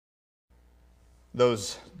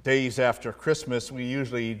Those days after Christmas, we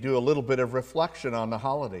usually do a little bit of reflection on the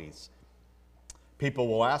holidays. People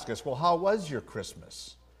will ask us, well, how was your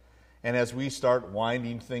Christmas? And as we start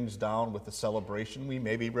winding things down with the celebration, we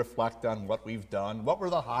maybe reflect on what we've done. What were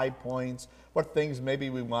the high points? What things maybe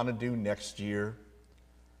we want to do next year?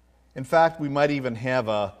 In fact, we might even have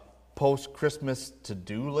a post-Christmas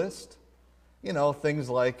to-do list. You know, things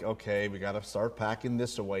like, okay, we got to start packing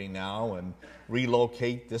this away now and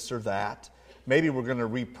relocate this or that. Maybe we're going to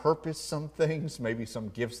repurpose some things, maybe some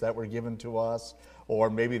gifts that were given to us, or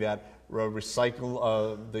maybe that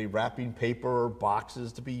recycle the wrapping paper or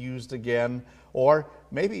boxes to be used again. Or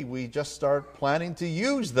maybe we just start planning to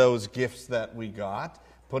use those gifts that we got,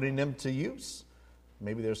 putting them to use.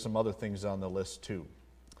 Maybe there's some other things on the list too.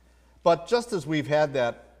 But just as we've had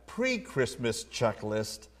that pre-Christmas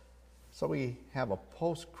checklist, so we have a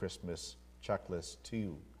post-Christmas checklist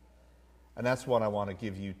too. And that's what I want to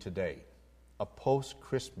give you today, a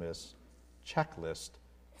post-Christmas checklist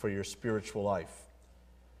for your spiritual life.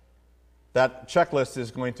 That checklist is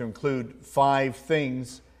going to include 5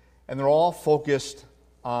 things, and they're all focused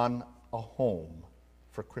on a home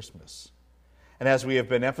for Christmas. And as we have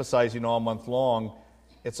been emphasizing all month long,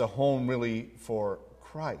 it's a home really for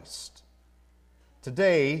Christ.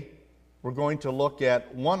 Today, we're going to look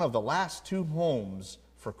at one of the last 2 homes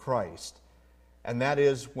for Christ, and that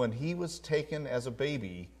is when he was taken as a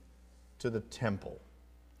baby to the temple.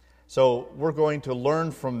 So we're going to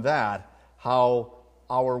learn from that how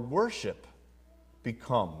our worship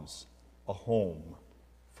becomes a home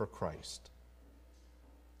for Christ.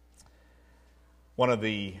 One of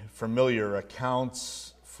the familiar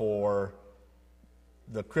accounts for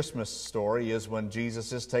the Christmas story is when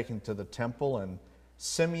Jesus is taken to the temple and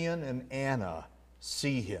Simeon and Anna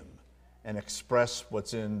see him and express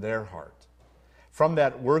what's in their heart. From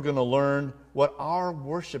that, we're going to learn what our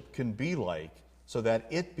worship can be like so that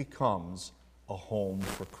it becomes a home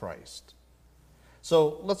for Christ.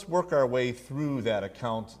 So let's work our way through that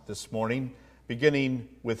account this morning, beginning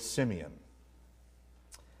with Simeon.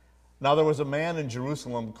 Now there was a man in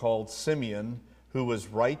Jerusalem called Simeon who was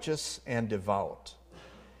righteous and devout.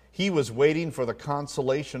 He was waiting for the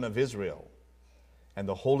consolation of Israel, and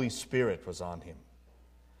the Holy Spirit was on him.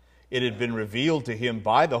 It had been revealed to him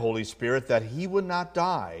by the Holy Spirit that he would not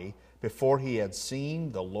die before he had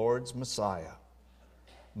seen the Lord's Messiah.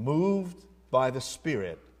 Moved by the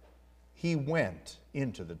Spirit, he went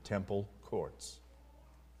into the temple courts.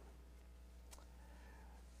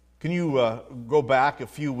 Can you go back a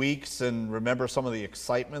few weeks and remember some of the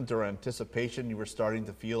excitement or anticipation you were starting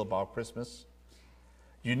to feel about Christmas?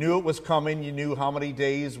 You knew it was coming. You knew how many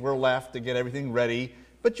days were left to get everything ready,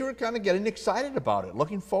 but you were kind of getting excited about it,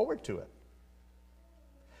 looking forward to it.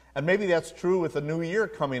 And maybe that's true with the new year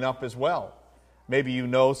coming up as well. Maybe you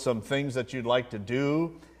know some things that you'd like to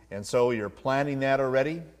do, and so you're planning that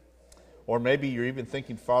already. Or maybe you're even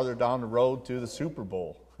thinking farther down the road to the Super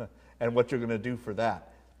Bowl and what you're going to do for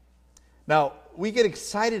that. Now, we get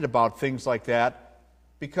excited about things like that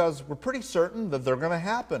because we're pretty certain that they're going to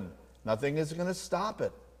happen. Nothing is going to stop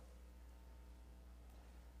it.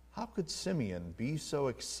 How could Simeon be so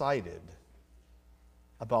excited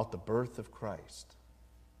about the birth of Christ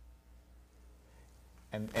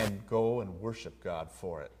and go and worship God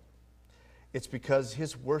for it? It's because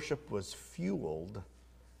his worship was fueled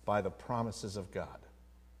by the promises of God.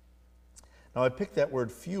 Now, I picked that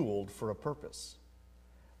word fueled for a purpose.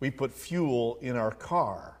 We put fuel in our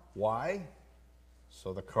car. Why?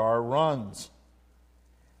 So the car runs.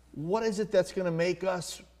 What is it that's going to make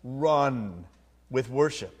us run with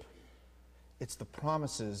worship? It's the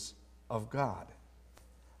promises of God.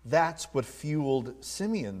 That's what fueled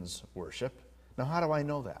Simeon's worship. Now, how do I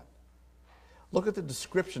know that? Look at the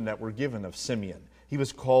description that we're given of Simeon. He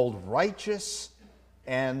was called righteous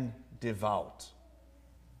and devout.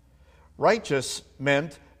 Righteous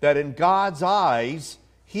meant that in God's eyes,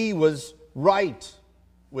 he was right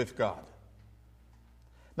with God.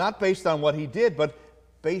 Not based on what he did, but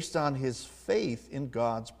based on his faith in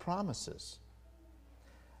God's promises.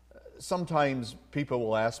 Sometimes people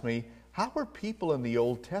will ask me, how were people in the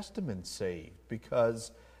Old Testament saved?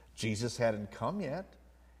 Because Jesus hadn't come yet,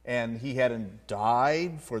 and he hadn't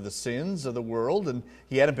died for the sins of the world, and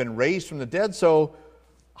he hadn't been raised from the dead, so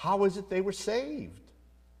how is it they were saved?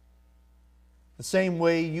 The same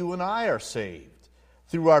way you and I are saved,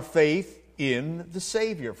 through our faith in the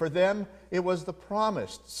Savior. For them, it was the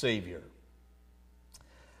promised Savior.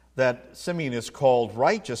 That Simeon is called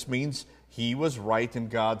righteous means he was right in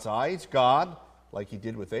God's eyes. God, like he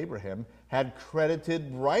did with Abraham, had credited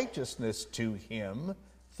righteousness to him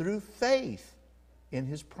through faith in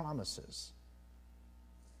his promises.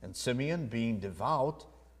 And Simeon, being devout,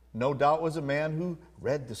 no doubt was a man who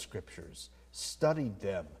read the Scriptures, studied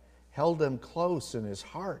them, held them close in his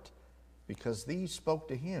heart, because these spoke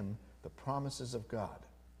to him the promises of God.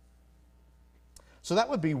 So that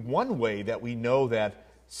would be one way that we know that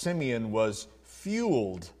Simeon was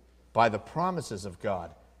fueled by the promises of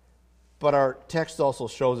God. But our text also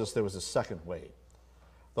shows us there was a second way.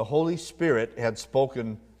 The Holy Spirit had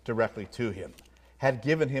spoken directly to him, had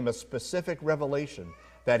given him a specific revelation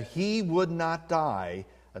that he would not die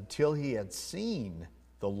until he had seen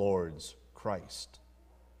the Lord's Christ.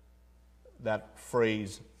 That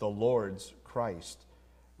phrase, the Lord's Christ,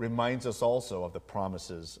 reminds us also of the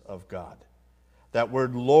promises of God. That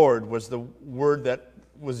word Lord was the word that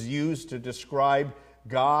was used to describe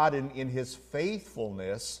God in his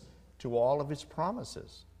faithfulness to all of his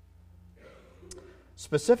promises.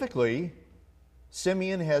 Specifically,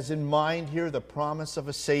 Simeon has in mind here the promise of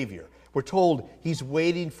a Savior. We're told he's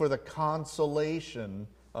waiting for the consolation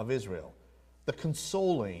of Israel, the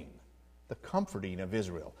consoling, the comforting of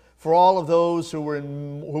Israel, for all of those who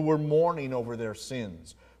were mourning over their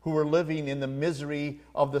sins, who were living in the misery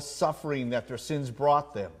of the suffering that their sins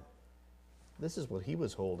brought them. This is what he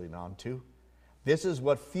was holding on to. This is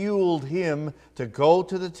what fueled him to go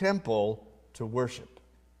to the temple to worship.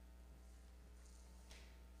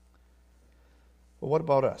 But what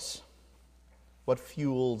about us? What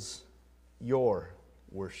fuels your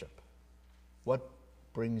worship? What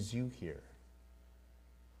brings you here?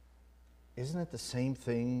 Isn't it the same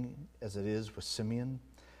thing as it is with Simeon?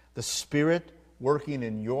 The Spirit working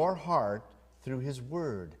in your heart through His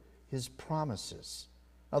Word, His promises.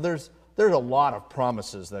 Now there's a lot of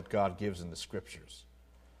promises that God gives in the Scriptures.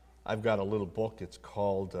 I've got a little book, it's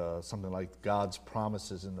called something like God's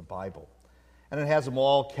Promises in the Bible. And it has them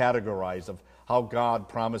all categorized of how God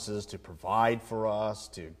promises to provide for us,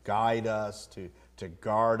 to guide us, to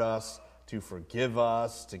guard us, to forgive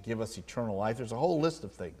us, to give us eternal life. There's a whole list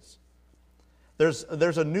of things.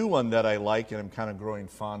 There's a new one that I like, and I'm kind of growing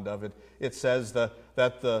fond of it. It says that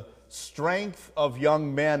the strength of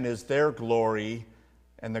young men is their glory,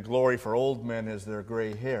 and the glory for old men is their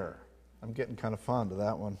gray hair. I'm getting kind of fond of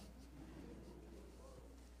that one.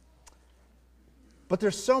 But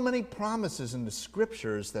there's so many promises in the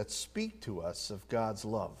Scriptures that speak to us of God's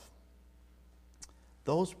love.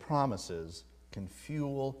 Those promises can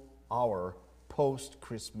fuel our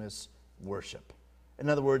post-Christmas worship. In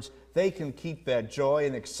other words, they can keep that joy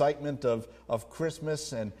and excitement of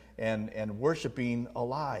Christmas and worshiping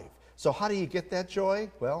alive. So how do you get that joy?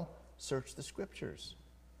 Well, search the Scriptures,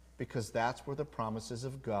 because that's where the promises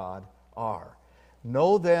of God are.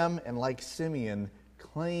 Know them, and like Simeon,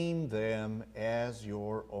 claim them as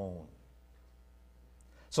your own.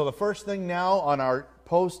 So the first thing now on our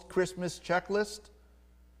post-Christmas checklist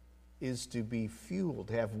is to be fueled,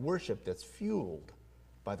 to have worship that's fueled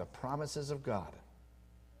by the promises of God.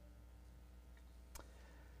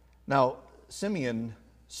 Now, Simeon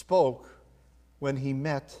spoke when he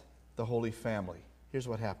met the Holy Family. Here's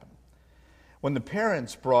what happened. When the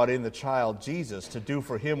parents brought in the child Jesus to do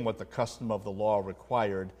for him what the custom of the law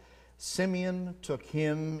required, Simeon took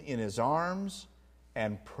him in his arms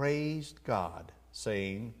and praised God,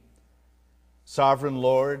 saying, "Sovereign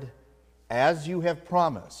Lord, as you have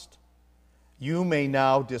promised, you may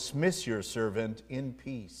now dismiss your servant in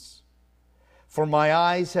peace. For my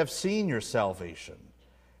eyes have seen your salvation,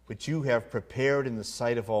 which you have prepared in the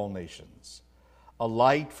sight of all nations, a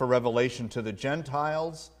light for revelation to the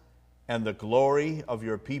Gentiles and the glory of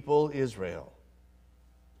your people Israel."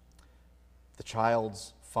 The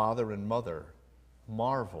child's father and mother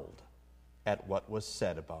marveled at what was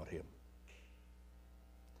said about him.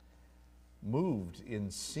 Moved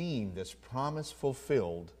in seeing this promise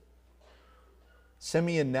fulfilled,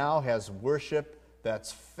 Simeon now has worship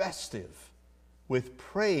that's festive with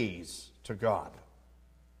praise to God.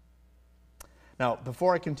 Now,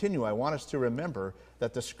 before I continue, I want us to remember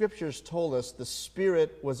that the Scriptures told us the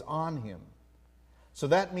Spirit was on him. So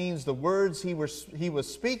that means the words he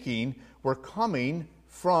was speaking were coming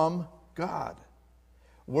from God.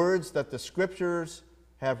 Words that the Scriptures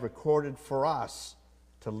have recorded for us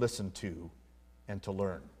to listen to and to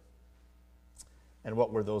learn. And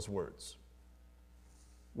what were those words?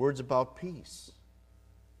 Words about peace.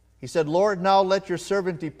 He said, "Lord, now let your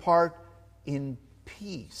servant depart in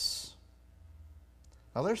peace."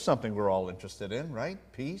 Now there's something we're all interested in, right?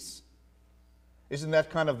 Peace. Isn't that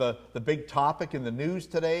kind of the big topic in the news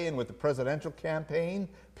today and with the presidential campaign?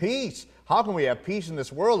 Peace. How can we have peace in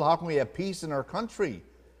this world? How can we have peace in our country?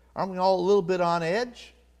 Aren't we all a little bit on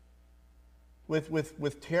edge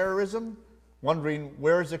with terrorism? Wondering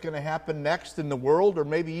where is it going to happen next in the world or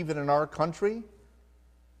maybe even in our country?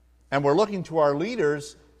 And we're looking to our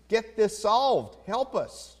leaders, get this solved, help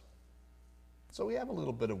us. So we have a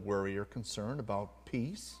little bit of worry or concern about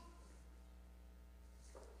peace.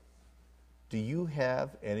 Do you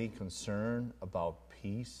have any concern about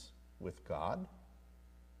peace with God?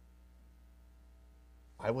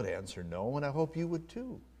 I would answer no, and I hope you would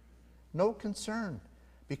too. No concern,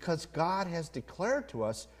 because God has declared to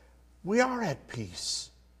us we are at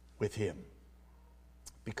peace with Him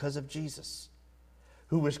because of Jesus,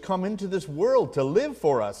 who has come into this world to live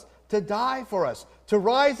for us, to die for us, to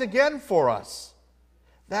rise again for us.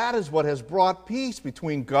 That is what has brought peace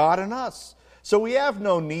between God and us. So we have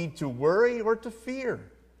no need to worry or to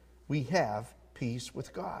fear. We have peace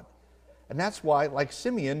with God. And that's why, like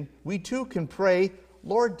Simeon, we too can pray,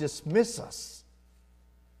 Lord, dismiss us.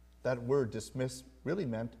 That word dismiss really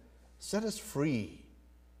meant set us free.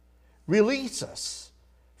 Release us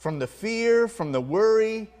from the fear, from the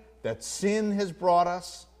worry that sin has brought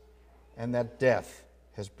us and that death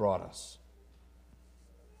has brought us.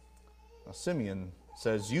 Now, Simeon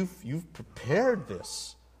says, you've prepared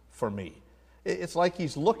this for me. It's like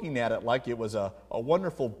he's looking at it like it was a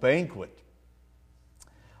wonderful banquet.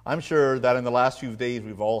 I'm sure that in the last few days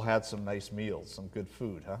we've all had some nice meals, some good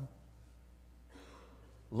food, huh?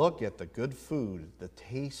 Look at the good food, the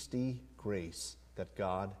tasty grace that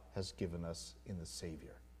God has given us in the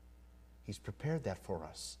Savior. He's prepared that for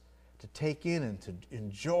us to take in and to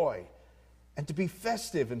enjoy and to be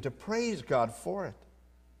festive and to praise God for it.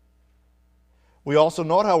 We also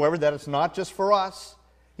note, however, that it's not just for us.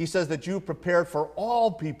 He says that you've prepared for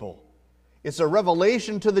all people. It's a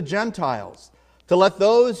revelation to the Gentiles, to let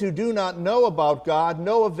those who do not know about God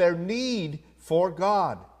know of their need for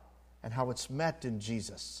God and how it's met in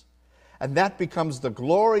Jesus. And that becomes the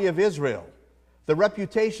glory of Israel, the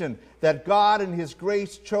reputation that God in His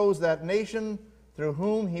grace chose that nation through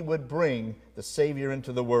whom He would bring the Savior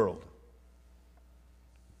into the world.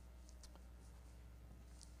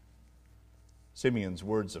 Simeon's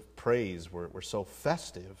words of praise were so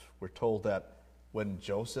festive. We're told that when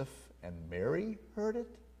Joseph and Mary heard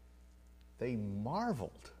it, they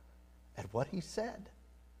marveled at what he said.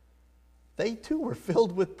 They too were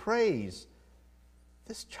filled with praise.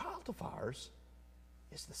 This child of ours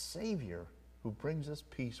is the Savior who brings us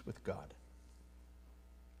peace with God.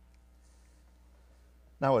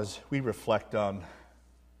 Now, as we reflect on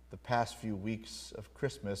the past few weeks of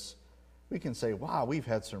Christmas, we can say, wow, we've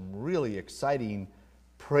had some really exciting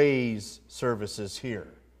praise services here.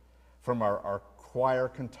 From our choir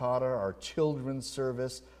cantata, our children's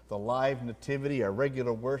service, the live nativity, our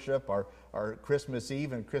regular worship, our Christmas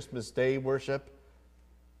Eve and Christmas Day worship.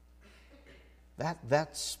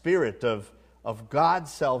 That spirit of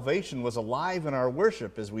God's salvation was alive in our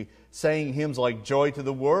worship as we sang hymns like Joy to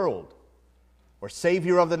the World, or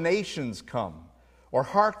Savior of the Nations Come, or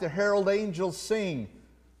Hark the Herald Angels Sing,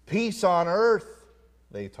 Peace on Earth,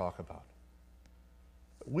 they talk about.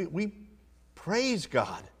 We praise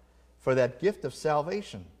God for that gift of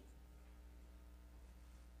salvation.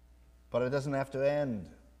 But it doesn't have to end.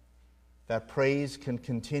 That praise can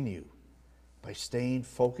continue by staying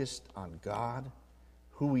focused on God,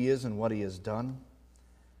 who He is and what He has done,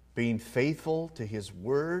 being faithful to His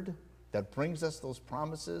Word that brings us those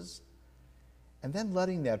promises, and then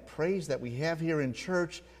letting that praise that we have here in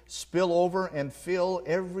church spill over and fill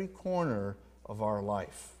every corner of our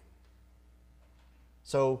life.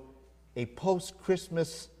 So a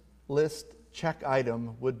post-Christmas list check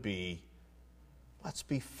item would be, let's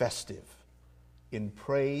be festive in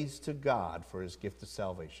praise to God for His gift of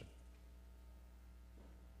salvation.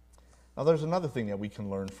 Now there's another thing that we can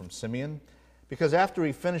learn from Simeon, because after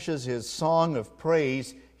he finishes his song of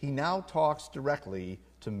praise, he now talks directly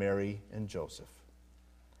to Mary and Joseph.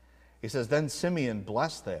 He says, Then Simeon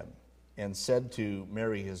blessed them and said to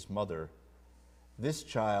Mary his mother, This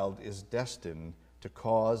child is destined to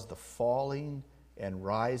cause the falling and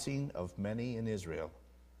rising of many in Israel,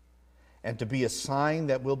 and to be a sign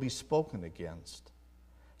that will be spoken against,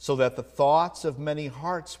 so that the thoughts of many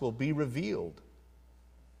hearts will be revealed,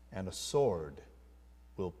 and a sword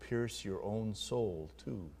will pierce your own soul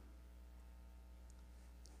too.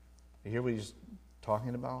 You hear what he's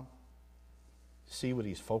talking about? See what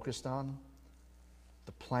he's focused on?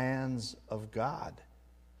 The plans of God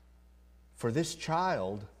for this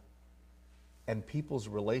child and people's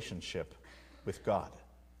relationship with God.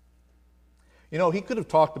 You know, he could have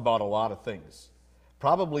talked about a lot of things.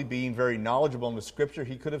 Probably being very knowledgeable in the Scripture,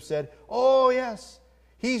 he could have said, oh yes,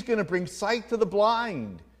 he's going to bring sight to the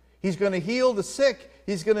blind. He's going to heal the sick.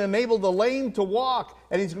 He's going to enable the lame to walk.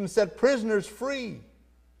 And he's going to set prisoners free.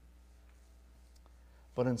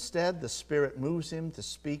 But instead, the Spirit moves him to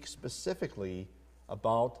speak specifically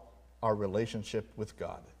about our relationship with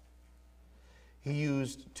God. He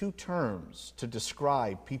used two terms to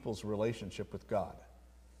describe people's relationship with God: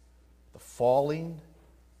 the falling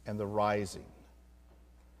and the rising.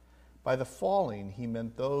 By the falling, he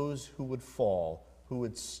meant those who would fall, who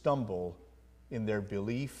would stumble in their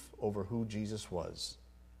belief over who Jesus was.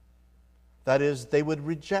 That is, they would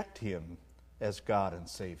reject him as God and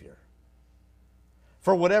Savior.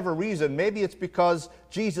 For whatever reason, maybe it's because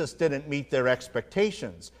Jesus didn't meet their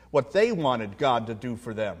expectations, what they wanted God to do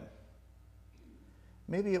for them.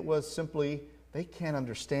 Maybe it was simply they can't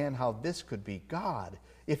understand how this could be God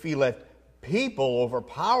if he let people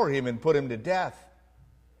overpower him and put him to death.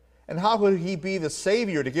 And how could he be the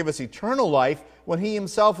Savior to give us eternal life when he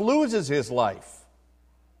himself loses his life?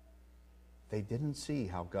 They didn't see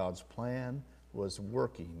how God's plan was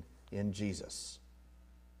working in Jesus.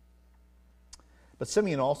 But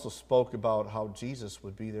Simeon also spoke about how Jesus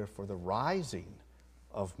would be there for the rising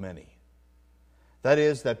of many. That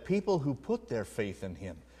is, that people who put their faith in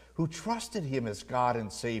him, who trusted him as God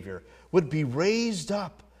and Savior, would be raised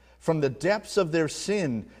up from the depths of their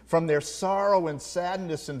sin, from their sorrow and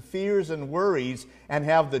sadness and fears and worries, and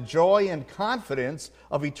have the joy and confidence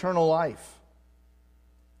of eternal life.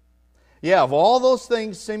 Yeah, of all those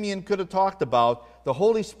things Simeon could have talked about, the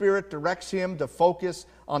Holy Spirit directs him to focus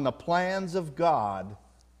on the plans of God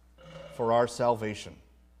for our salvation.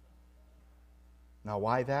 Now,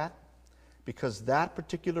 why that? Because that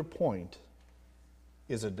particular point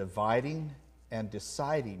is a dividing and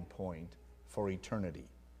deciding point for eternity.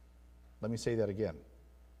 Let me say that again.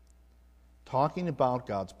 Talking about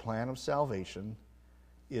God's plan of salvation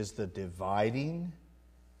is the dividing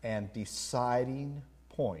and deciding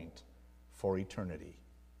point for eternity.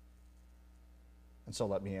 And so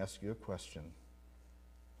let me ask you a question.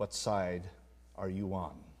 What side are you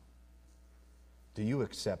on? Do you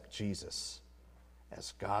accept Jesus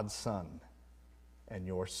as God's Son and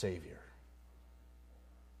your Savior?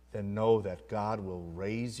 Then know that God will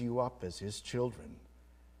raise you up as his children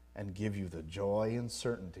and give you the joy and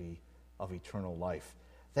certainty of eternal life.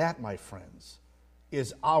 That, my friends,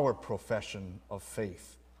 is our profession of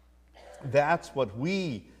faith. That's what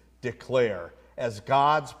we declare as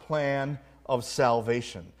God's plan of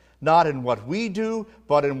salvation. Not in what we do,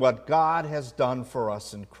 but in what God has done for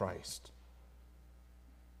us in Christ.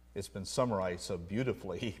 It's been summarized so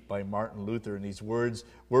beautifully by Martin Luther in these words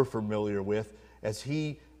we're familiar with as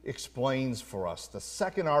he explains for us the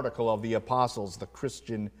second article of the Apostles, the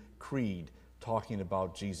Christian Creed, talking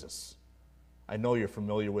about Jesus. I know you're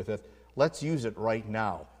familiar with it. Let's use it right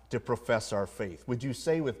now to profess our faith. Would you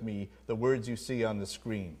say with me the words you see on the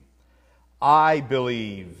screen? I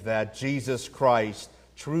believe that Jesus Christ,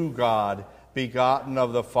 true God, begotten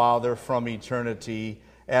of the Father from eternity,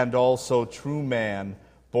 and also true man,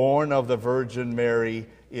 born of the Virgin Mary,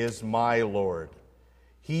 is my Lord.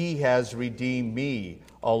 He has redeemed me,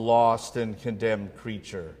 a lost and condemned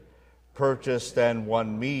creature, purchased and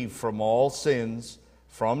won me from all sins,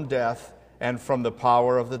 from death, and from the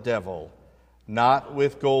power of the devil, not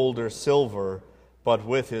with gold or silver, but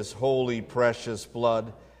with his holy precious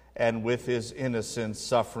blood, and with his innocent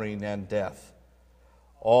suffering and death.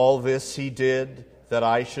 All this he did that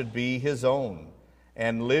I should be his own,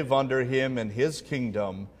 and live under him in his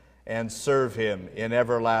kingdom, and serve him in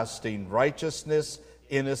everlasting righteousness,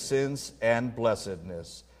 innocence, and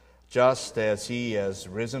blessedness, just as he has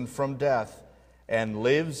risen from death and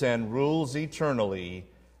lives and rules eternally.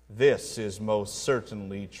 This is most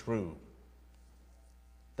certainly true.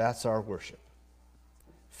 That's our worship.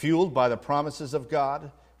 Fueled by the promises of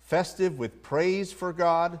God, festive with praise for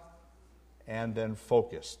God, and then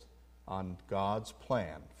focused on God's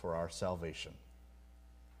plan for our salvation.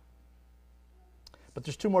 But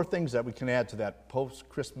there's two more things that we can add to that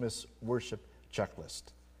post-Christmas worship checklist.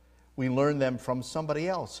 We learn them from somebody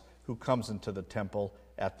else who comes into the temple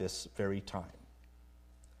at this very time.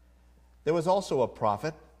 There was also a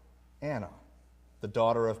prophet, Anna, the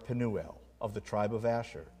daughter of Penuel of the tribe of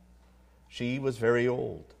Asher. She was very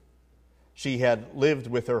old. She had lived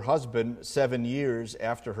with her husband 7 years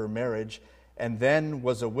after her marriage, and then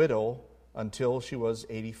was a widow until she was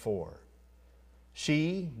 84.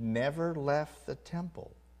 She never left the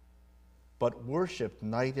temple, but worshiped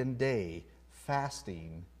night and day,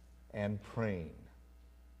 fasting and praying.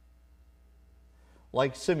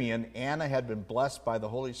 Like Simeon, Anna had been blessed by the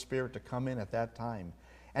Holy Spirit to come in at that time,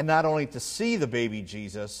 and not only to see the baby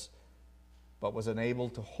Jesus, but was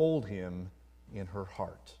enabled to hold him in her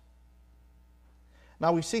heart.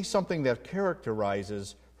 Now we see something that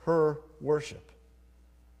characterizes her worship: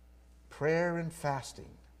 prayer and fasting.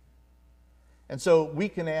 And so we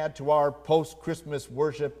can add to our post-Christmas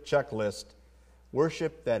worship checklist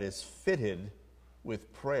worship that is fitted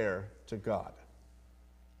with prayer to God.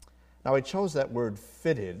 Now, I chose that word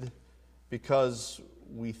fitted because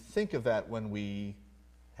we think of that when we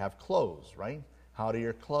have clothes, right? How do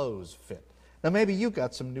your clothes fit? Now, maybe you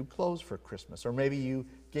got some new clothes for Christmas, or maybe you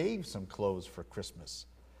gave some clothes for Christmas.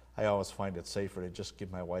 I always find it safer to just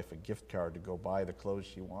give my wife a gift card to go buy the clothes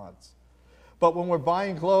she wants. But when we're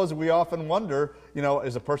buying clothes, we often wonder,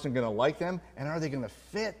 is a person going to like them? And are they going to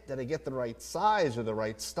fit? Did I get the right size or the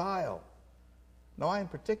right style? Now, I in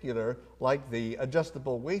particular like the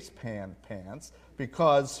adjustable waistband pants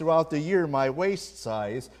because throughout the year my waist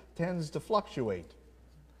size tends to fluctuate.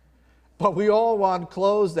 But we all want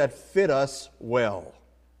clothes that fit us well.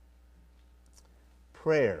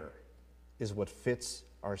 Prayer is what fits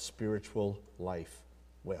our spiritual life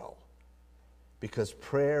well. Because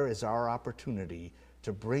prayer is our opportunity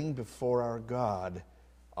to bring before our God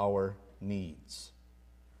our needs.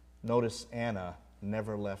 Notice Anna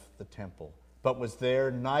never left the temple, but was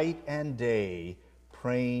there night and day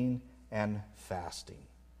praying and fasting.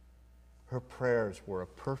 Her prayers were a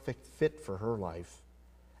perfect fit for her life,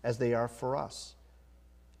 as they are for us,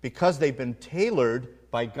 because they've been tailored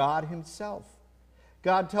by God Himself.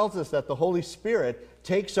 God tells us that the Holy Spirit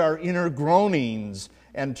takes our inner groanings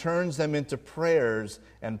and turns them into prayers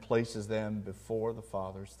and places them before the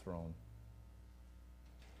Father's throne.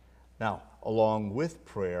 Now, along with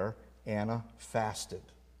prayer, Anna fasted.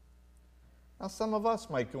 Now, some of us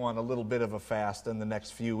might go on a little bit of a fast in the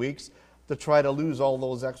next few weeks to try to lose all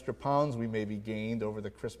those extra pounds we maybe gained over the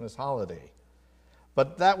Christmas holiday.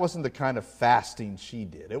 But that wasn't the kind of fasting she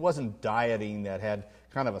did. It wasn't dieting that had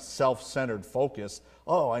kind of a self-centered focus.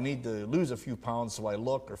 Oh, I need to lose a few pounds so I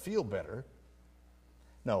look or feel better.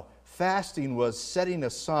 No, fasting was setting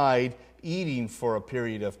aside eating for a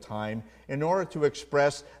period of time in order to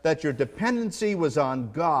express that your dependency was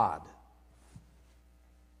on God.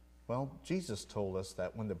 Well, Jesus told us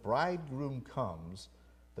that when the bridegroom comes,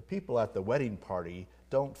 the people at the wedding party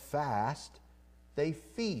don't fast, they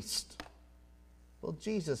feast. Well,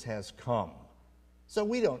 Jesus has come, so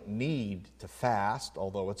we don't need to fast,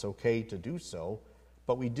 although it's okay to do so,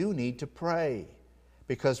 but we do need to pray,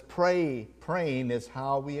 because praying is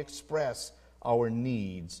how we express our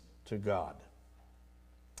needs to God.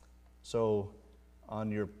 So,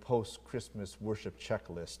 on your post-Christmas worship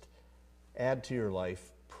checklist, add to your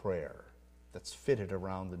life prayer that's fitted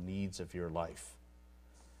around the needs of your life.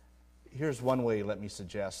 Here's one way, let me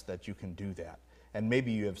suggest, that you can do that, and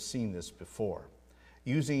maybe you have seen this before.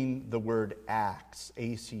 Using the word acts,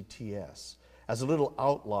 A-C-T-S, as a little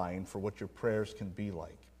outline for what your prayers can be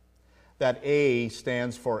like. That A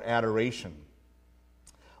stands for adoration.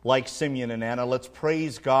 Like Simeon and Anna, let's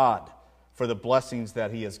praise God for the blessings that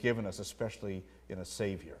He has given us, especially in a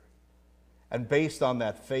Savior. And based on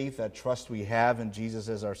that faith, that trust we have in Jesus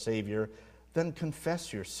as our Savior, then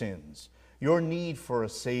confess your sins, your need for a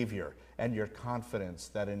Savior, and your confidence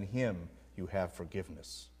that in Him you have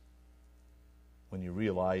forgiveness. When you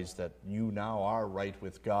realize that you now are right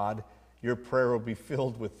with God, your prayer will be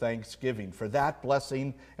filled with thanksgiving for that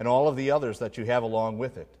blessing and all of the others that you have along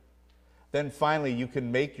with it. Then finally, you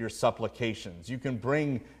can make your supplications. You can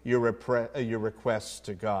bring your requests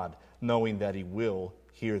to God, knowing that He will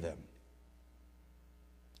hear them.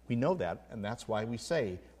 We know that, and that's why we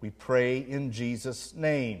say, we pray in Jesus'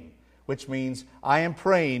 name, which means I am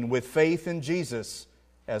praying with faith in Jesus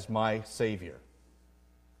as my Savior.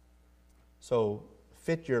 So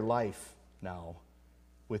fit your life now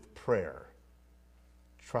with prayer,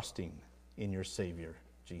 trusting in your Savior,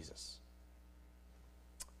 Jesus.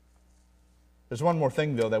 There's one more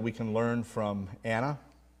thing, though, that we can learn from Anna.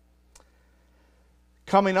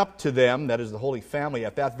 Coming up to them, that is the Holy Family,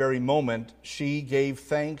 at that very moment, she gave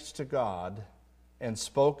thanks to God and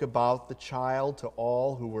spoke about the child to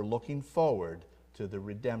all who were looking forward to the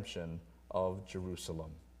redemption of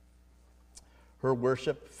Jerusalem. Her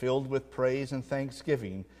worship, filled with praise and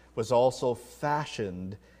thanksgiving, was also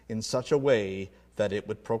fashioned in such a way that it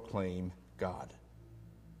would proclaim God.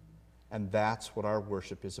 And that's what our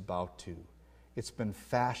worship is about too. It's been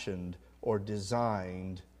fashioned or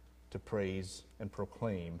designed to praise and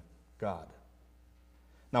proclaim God.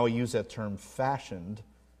 Now, we use that term fashioned,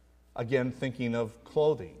 again, thinking of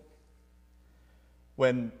clothing.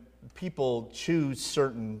 When people choose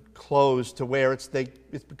certain clothes to wear, it's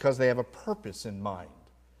because they have a purpose in mind.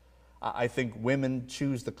 I think women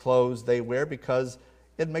choose the clothes they wear because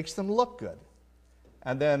it makes them look good.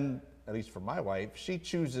 And then, at least for my wife, she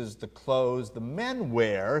chooses the clothes the men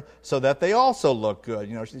wear so that they also look good.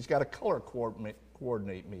 She's got to color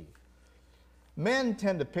coordinate me. Men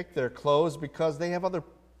tend to pick their clothes because they have other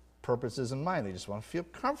purposes in mind. They just want to feel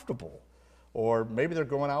comfortable. Or maybe they're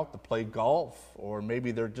going out to play golf, or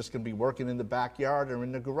maybe they're just going to be working in the backyard or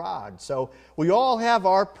in the garage. So we all have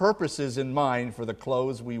our purposes in mind for the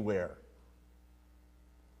clothes we wear.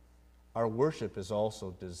 Our worship is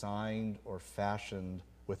also designed or fashioned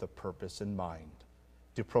with a purpose in mind,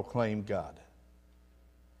 to proclaim God.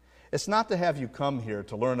 It's not to have you come here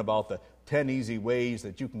to learn about the 10 easy ways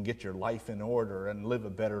that you can get your life in order and live a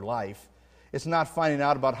better life. It's not finding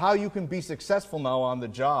out about how you can be successful now on the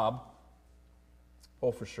job.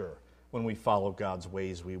 Oh, for sure, when we follow God's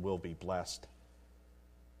ways, we will be blessed.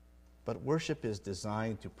 But worship is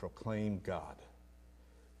designed to proclaim God,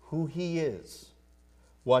 who He is,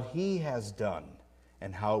 what He has done,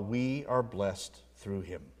 and how we are blessed through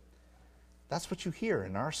Him. That's what you hear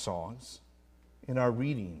in our songs, in our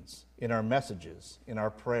readings, in our messages, in our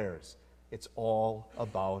prayers. It's all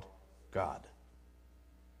about God.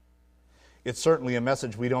 It's certainly a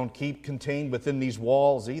message we don't keep contained within these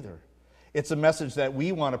walls either. It's a message that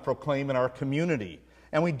we want to proclaim in our community,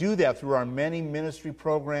 and we do that through our many ministry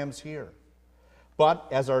programs here. But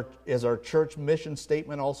as our church mission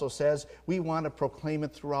statement also says, we want to proclaim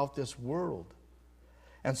it throughout this world.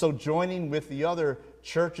 And so joining with the other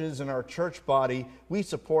churches in our church body, we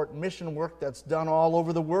support mission work that's done all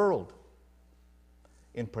over the world.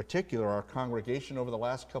 In particular, our congregation over the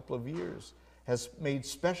last couple of years has made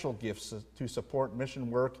special gifts to support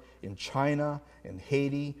mission work in China, in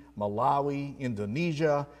Haiti, Malawi,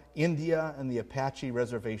 Indonesia, India, and the Apache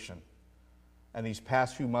Reservation. And these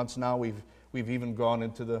past few months now, we've even gone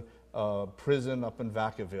into the prison up in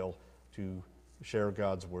Vacaville to share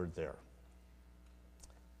God's word there.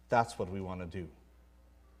 That's what we want to do.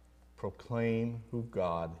 Proclaim who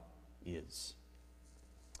God is.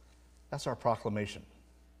 That's our proclamation.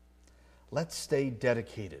 Let's stay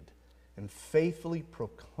dedicated and faithfully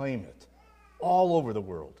proclaim it all over the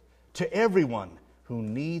world to everyone who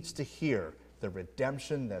needs to hear the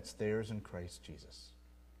redemption that's theirs in Christ Jesus.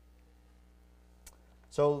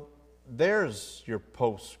 So there's your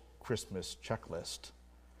post-Christmas checklist.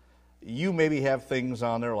 You maybe have things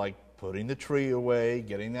on there like putting the tree away,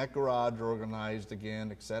 getting that garage organized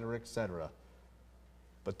again, etc., etc.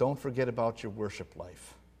 But don't forget about your worship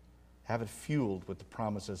life. Have it fueled with the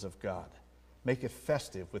promises of God. Make it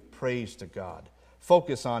festive with praise to God.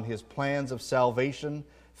 Focus on His plans of salvation.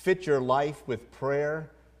 Fit your life with prayer.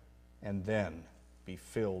 And then be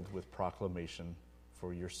filled with proclamation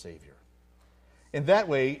for your Savior. In that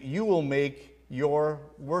way, you will make your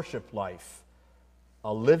worship life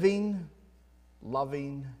a living,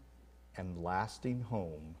 loving, and lasting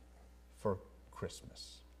home for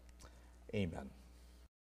Christmas. Amen.